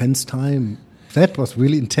very intense time. That was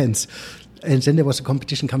really intense. And then there was a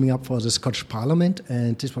competition coming up for the Scottish Parliament,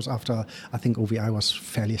 and this was after, I think, OVI was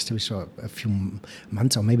fairly established for a few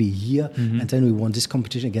months or maybe a year, and then we won this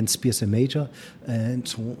competition against Spears and Major, and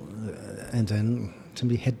so, and then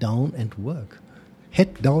we head down and work.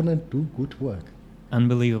 Head down and do good work.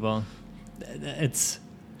 Unbelievable. It's...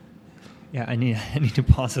 Yeah, I need to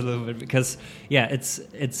pause a little bit because, yeah,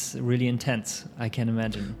 it's really intense, I can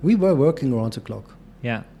imagine. We were working around the clock.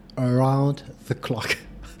 Yeah. Around the clock.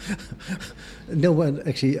 No one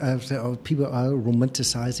actually. People are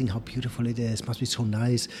romanticizing how beautiful it is. Must be so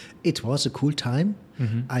nice. It was a cool time.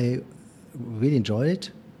 Mm-hmm. I really enjoyed it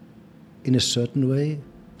in a certain way,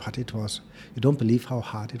 but it was. You don't believe how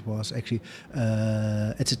hard it was actually.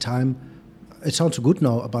 At the time, it sounds so good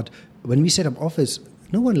now, but when we set up office,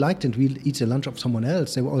 no one liked it. We eat the lunch of someone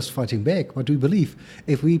else. They were always fighting back. What do we believe?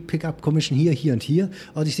 If we pick up commission here, and here,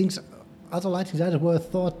 all these things. Other lighting designers were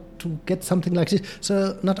thought to get something like this.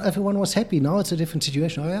 So not everyone was happy. Now it's a different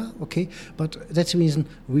situation. Oh yeah, okay. But that's the reason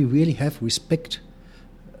we really have respect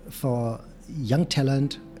for young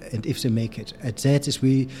talent and if they make it. And that is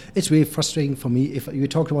it's really frustrating for me. If you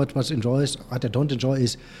talk about what I don't enjoy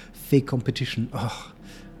is fake competition. Oh,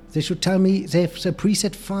 they should tell me they have the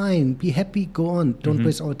preset, fine, be happy, go on. Don't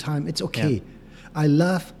waste our time. It's okay. Yeah. I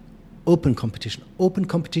love open competition,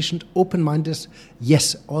 open-minded,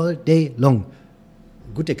 yes, all day long.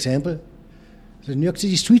 Good example, the New York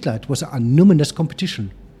City Streetlight was a numinous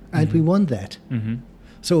competition, and we won that. Mm-hmm.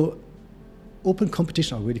 So open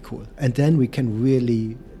competition are really cool. And then we can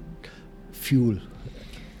really fuel.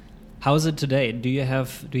 How is it today? Do you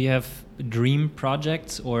have dream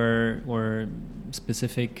projects or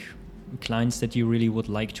specific clients that you really would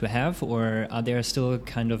like to have, or are there still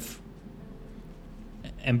kind of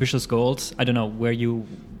ambitious goals? I don't know where you're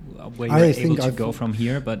able to go from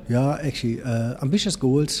here, but yeah, actually, ambitious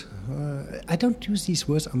goals. I don't use these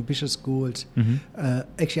words, ambitious goals.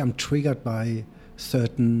 Actually, I'm triggered by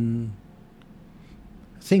certain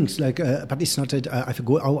things like, but it's not that I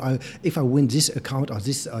go. If I win this account or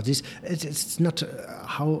this, it's not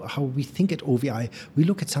how we think at OVI. We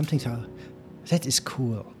look at something that is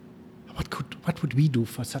cool. What would we do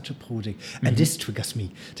for such a project? And this triggers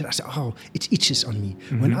me. Then I say, it itches on me.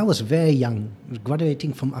 When I was very young,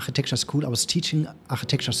 graduating from architecture school, I was teaching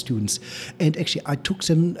architecture students. And actually, I took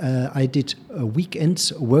them, I did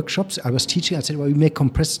weekends, workshops. I was teaching, I said, we make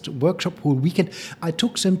compressed workshop whole weekend. I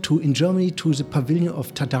took them in Germany to the pavilion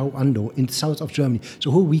of Tadao Ando in the south of Germany,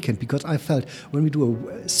 the whole weekend, because I felt when we do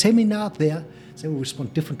a seminar there, they will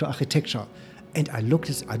respond different to architecture. And I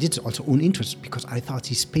did also own interest, because I thought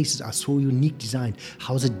these spaces are so unique design,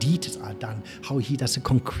 how the details are done, how he does the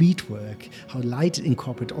concrete work, how light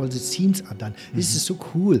incorporate all the scenes are done. This is so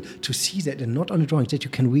cool to see that, and not on the drawings, that you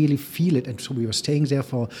can really feel it. And so we were staying there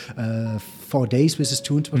for 4 days with the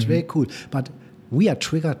students. It was very cool. But we are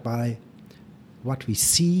triggered by what we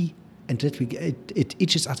see, and that it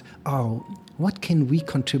itches us. What can we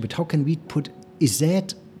contribute? How can we is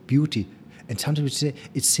that beauty? And sometimes we say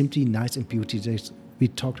it's simply nice and beauty. We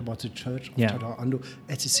talked about the church of Tadao Ando.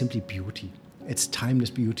 It's simply beauty. It's timeless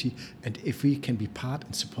beauty. And if we can be part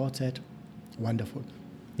and support that, wonderful.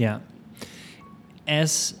 Yeah.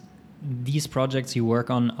 As these projects you work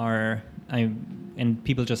on and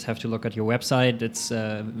people just have to look at your website. It's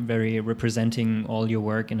very representing all your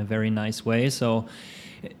work in a very nice way. So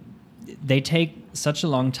they take such a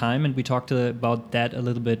long time, and we talked about that a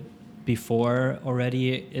little bit before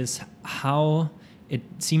already, is how it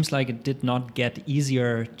seems like it did not get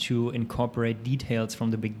easier to incorporate details from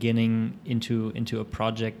the beginning into a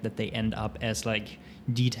project that they end up as like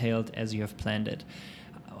detailed as you have planned it.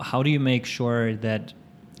 How do you make sure that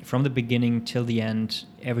from the beginning till the end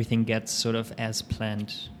everything gets sort of as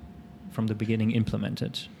planned from the beginning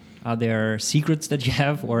implemented? Are there secrets that you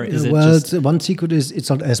have, or is it just... Well, one secret is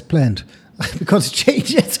it's not as planned because it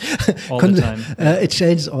changes all the time. It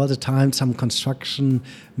changes all the time. Some construction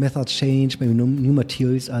methods change. Maybe new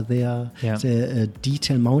materials are there. Yeah.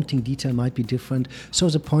 The mounting detail might be different. So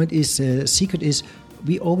the point is, secret is,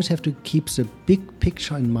 we always have to keep the big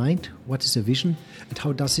picture in mind. What is the vision, and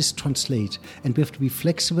how does this translate? And we have to be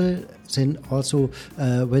flexible. Then also,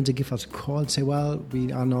 when they give us a call and say, well,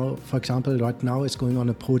 we are now, for example, right now is going on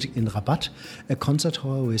a project in Rabat, a concert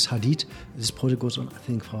hall with Hadid. This project goes on, I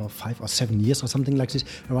think, for 5 or 7 years or something like this.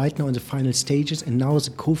 Right now in the final stages, and now the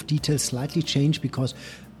cove details slightly change because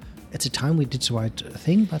at the time we did the right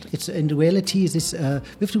thing, but it's in reality we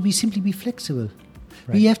have to simply be flexible.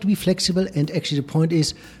 Right. We have to be flexible, and actually the point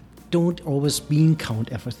is, don't always bean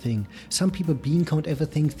count everything. Some people bean count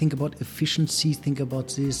everything, think about efficiency, think about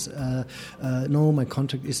this. No, my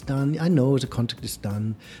contract is done. I know the contract is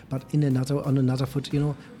done, but on another foot,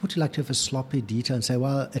 would you like to have a sloppy detail and say,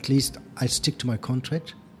 well, at least I stick to my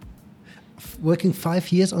contract? Working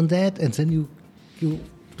 5 years on that, and then you do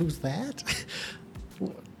that?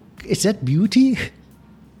 Is that beauty?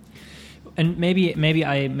 And maybe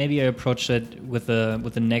I approach it with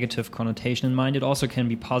a negative connotation in mind. It also can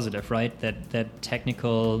be positive, right? That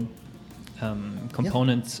technical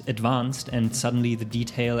components advanced, and suddenly the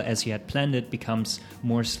detail as you had planned it becomes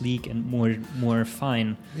more sleek and more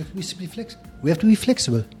fine. We have to be simply flexible. We have to be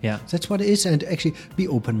flexible. Yeah, that's what it is, and actually be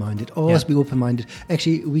open-minded. Always be open-minded.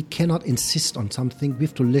 Actually, we cannot insist on something. We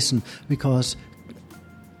have to listen, because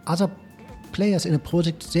other players in a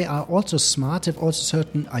project, they are also smart, have also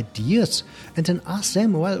certain ideas, and then ask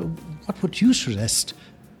them, well, what would you suggest?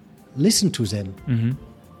 Listen to them.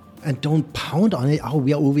 And don't pound on it.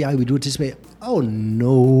 We are OVI, we do it this way. Oh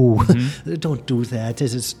no, don't do that.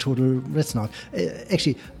 This is that's not.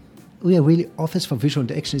 Actually, we are really Office for Visual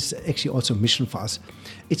Interaction is actually also a mission for us.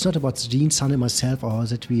 It's not about Dean, Sun and myself, or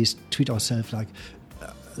that we treat ourselves like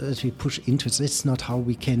that we push interest. That's not how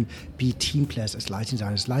we can be team players as lighting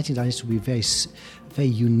designers. Lighting designers to be very, very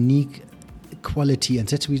unique quality, and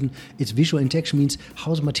that's the reason it's visual interaction means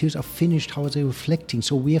how the materials are finished, how are they reflecting.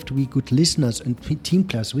 So we have to be good listeners and team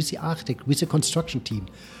players with the architect, with the construction team.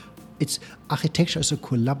 Architecture is a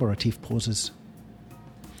collaborative process.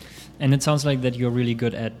 And it sounds like that you're really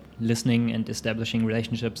good at listening and establishing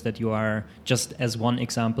relationships, that you are, just as one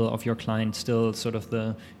example of your client, still sort of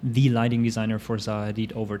the lighting designer for Zaha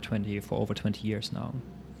Hadid for over 20 years now.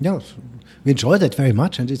 Yeah, we enjoy that very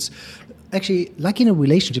much, and it's actually like in a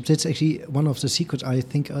relationship. That's actually one of the secrets, I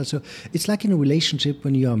think. Also, it's like in a relationship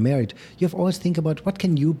when you are married. You have always think about what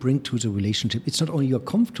can you bring to the relationship. It's not only you're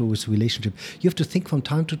comfortable with the relationship. You have to think from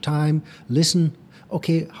time to time. Listen.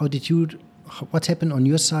 Okay, what happened on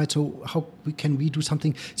your side? So how can we do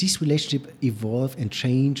something? These relationships evolve and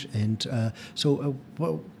change, and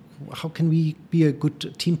how can we be a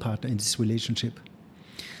good team partner in this relationship?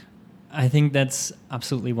 I think that's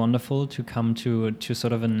absolutely wonderful to come to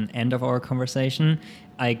sort of an end of our conversation.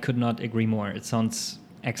 I could not agree more. It sounds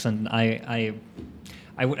excellent. I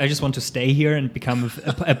just want to stay here and become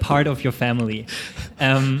a part of your family.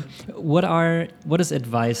 What is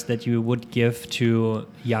advice that you would give to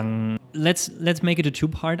young? Let's make it a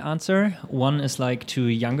two-part answer. One is like to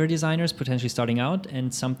younger designers potentially starting out,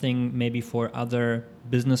 and something maybe for other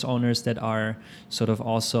business owners that are sort of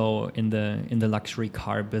also in the luxury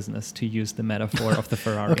car business, to use the metaphor of the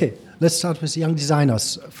Ferrari. Okay, let's start with young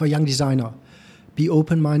designers. For young designer, be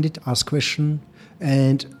open-minded, ask questions,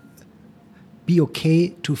 and be okay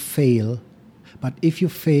to fail. But if you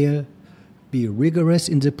fail, be rigorous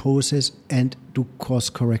in the process and do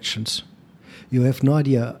course corrections. You have no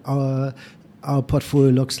idea. Our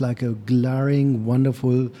portfolio looks like a glaring,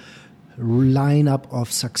 wonderful lineup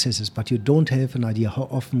of successes, but you don't have an idea how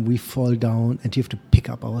often we fall down and you have to pick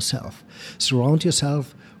up ourselves. Surround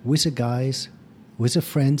yourself with the guys, with the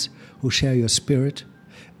friends who share your spirit,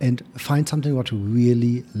 and find something what you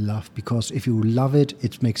really love, because if you love it,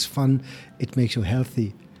 it makes fun, it makes you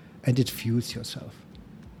healthy, and it fuels yourself.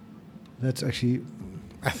 That's actually,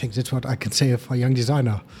 I think that's what I can say for a young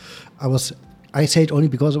designer. I say it only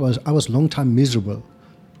because I was long time miserable,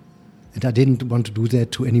 and I didn't want to do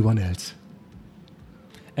that to anyone else.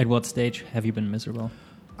 At what stage have you been miserable?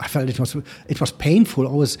 I felt it was painful.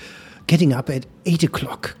 I was getting up at 8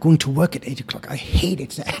 o'clock, going to work at 8 o'clock. I hated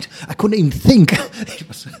that. I couldn't even think. I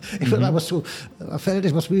felt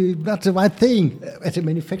it was really not the right thing. As a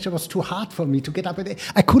manufacturer, it was too hard for me to get up at 8.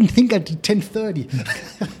 I couldn't think at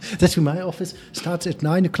 10:30. That's when my office starts at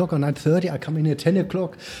 9 o'clock or 9:30. I come in at 10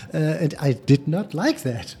 o'clock, and I did not like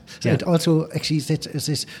that. Yeah. And also, actually,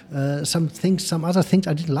 some other things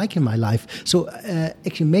I didn't like in my life. So,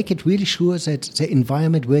 actually, make it really sure that the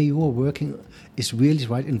environment where you are working is really the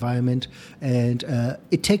right environment, and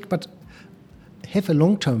but have a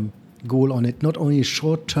long-term goal on it, not only a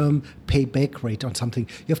short-term payback rate on something.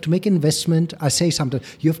 You have to make an investment. I say something.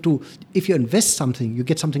 If you invest something, you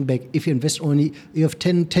get something back. If you invest you have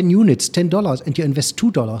 10 units, $10, and you invest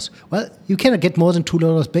 $2. Well, you cannot get more than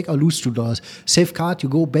 $2 back or lose $2. Safeguard, you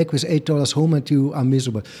go back with $8 home and you are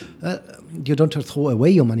miserable. You don't have to throw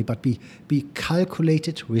away your money, but be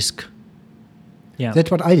calculated risk. Yeah.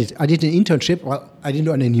 That's what I did. I did an internship. Well, I didn't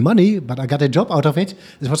earn any money, but I got a job out of it.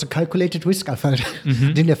 It was a calculated risk, I felt. Mm-hmm.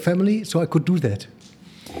 I didn't have family, so I could do that.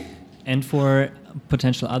 And for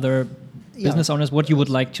potential other business owners, what you would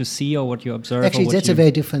like to see or what you observe? Actually, that's a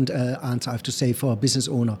very different answer, I have to say, for a business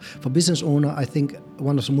owner. For business owner, I think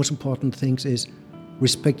one of the most important things is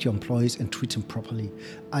respect your employees and treat them properly.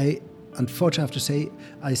 Unfortunately, I have to say,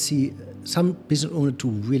 I see some business owners do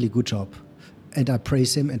a really good job, and I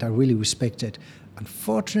praise them, and I really respect it.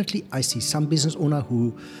 Unfortunately, I see some business owners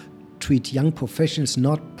who treat young professionals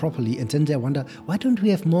not properly, and then they wonder, why don't we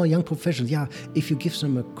have more young professionals? Yeah, if you give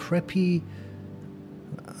them a crappy,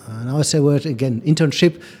 now I say word again,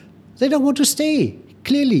 internship, they don't want to stay.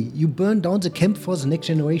 Clearly, you burn down the camp for the next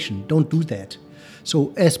generation. Don't do that.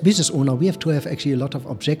 So as business owner, we have to have actually a lot of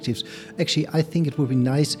objectives. Actually, I think it would be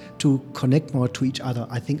nice to connect more to each other.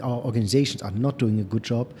 I think our organizations are not doing a good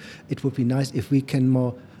job. It would be nice if we can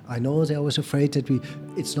more. I know they're always afraid that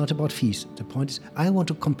it's not about fees. The point is, I want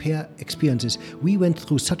to compare experiences. We went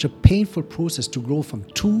through such a painful process to grow from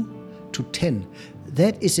 2 to 10.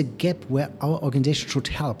 That is a gap where our organization should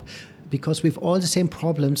help, because we have all the same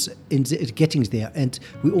problems in getting there. And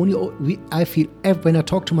I feel when I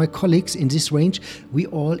talk to my colleagues in this range, we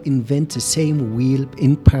all invent the same wheel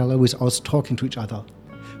in parallel without talking to each other.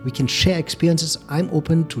 We can share experiences. I'm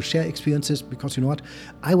open to share experiences because, you know what,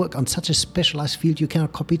 I work on such a specialized field, you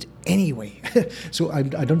cannot copy it anyway. So I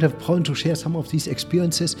don't have a problem to share some of these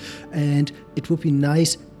experiences. And it would be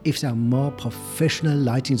nice if there are more professional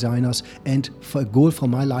lighting designers. And for a goal for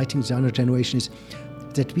my lighting designer generation is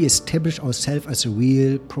that we establish ourselves as a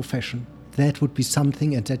real profession. That would be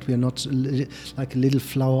something, and that we are not like a little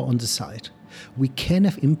flower on the side. We can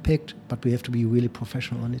have impact, but we have to be really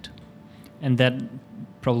professional on it. And that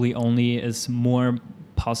probably only is more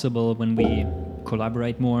possible when we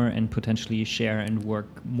collaborate more and potentially share and work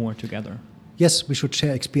more together. Yes, we should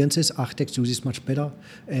share experiences. Architects do this much better.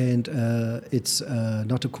 And it's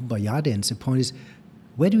not a kumbaya dance. The point is,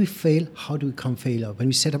 Where do we fail? How do we become failure? When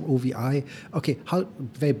we set up OVI, okay, how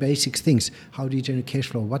very basic things. How do you generate cash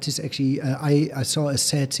flow? What is actually? I saw a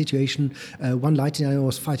sad situation. One lighting designer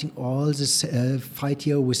was fighting all this fight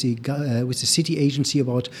here with the city agency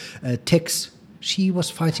about tax. She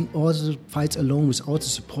was fighting all the fights alone without the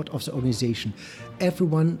support of the organization.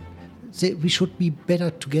 Everyone. We should be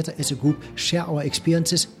better together as a group, share our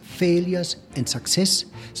experiences, failures and success,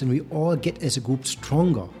 then we all get as a group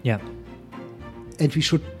stronger. Yeah. And we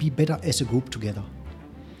should be better as a group together.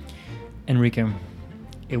 Enrique,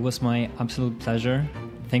 it was my absolute pleasure.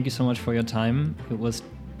 Thank you so much for your time. It was,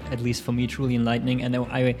 at least for me, truly enlightening. And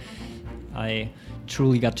I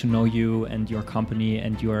truly got to know you and your company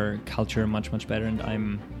and your culture much, much better. And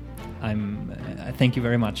I thank you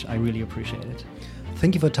very much. I really appreciate it.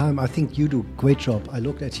 Thank you for your time. I think you do a great job. I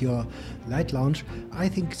looked at your light lounge. I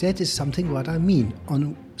think that is something what I mean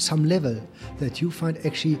on some level, that you find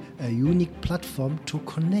actually a unique platform to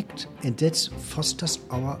connect, and that fosters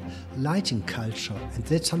our lighting culture. And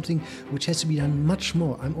that's something which has to be done much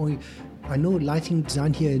more. I know lighting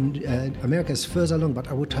design here in America is further along, but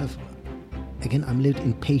I would have. Again, I'm a little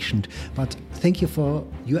impatient, but thank you for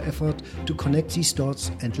your effort to connect these dots,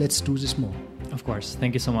 and let's do this more. Of course.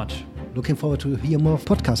 Thank you so much. Looking forward to hear more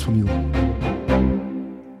podcasts from you.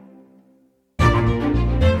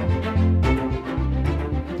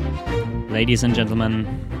 Ladies and gentlemen,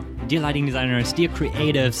 dear lighting designers, dear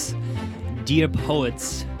creatives, dear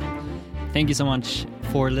poets, thank you so much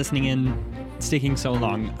for listening in, sticking so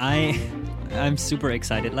long. I'm super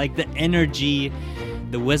excited. Like the energy,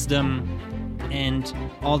 the wisdom, and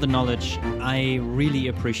all the knowledge, I really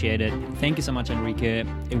appreciate it. Thank you so much, Enrique.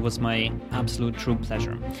 It was my absolute true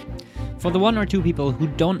pleasure. For the one or two people who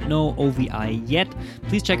don't know OVI yet,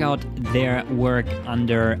 please check out their work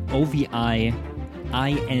under oviinc.com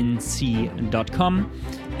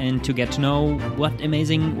and to get to know what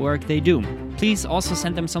amazing work they do. Please also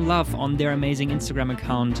send them some love on their amazing Instagram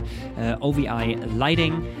account, OVI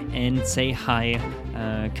Lighting, and say hi,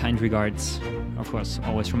 kind regards, of course,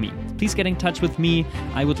 always from me. Please get in touch with me.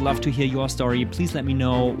 I would love to hear your story. Please let me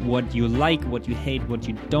know what you like, what you hate, what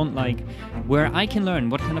you don't like, where I can learn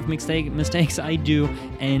what kind of mistakes I do,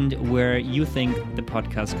 and where you think the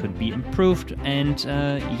podcast could be improved. And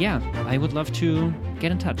I would love to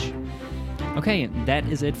get in touch. Okay, that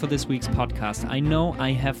is it for this week's podcast. I know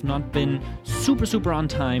I have not been super on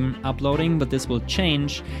time uploading, but this will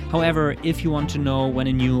change. However, if you want to know when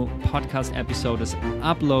a new podcast episode is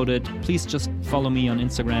uploaded, please just follow me on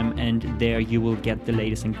Instagram, and there you will get the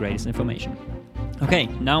latest and greatest information. Okay,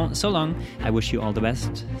 now so long. I wish you all the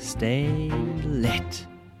best. Stay lit.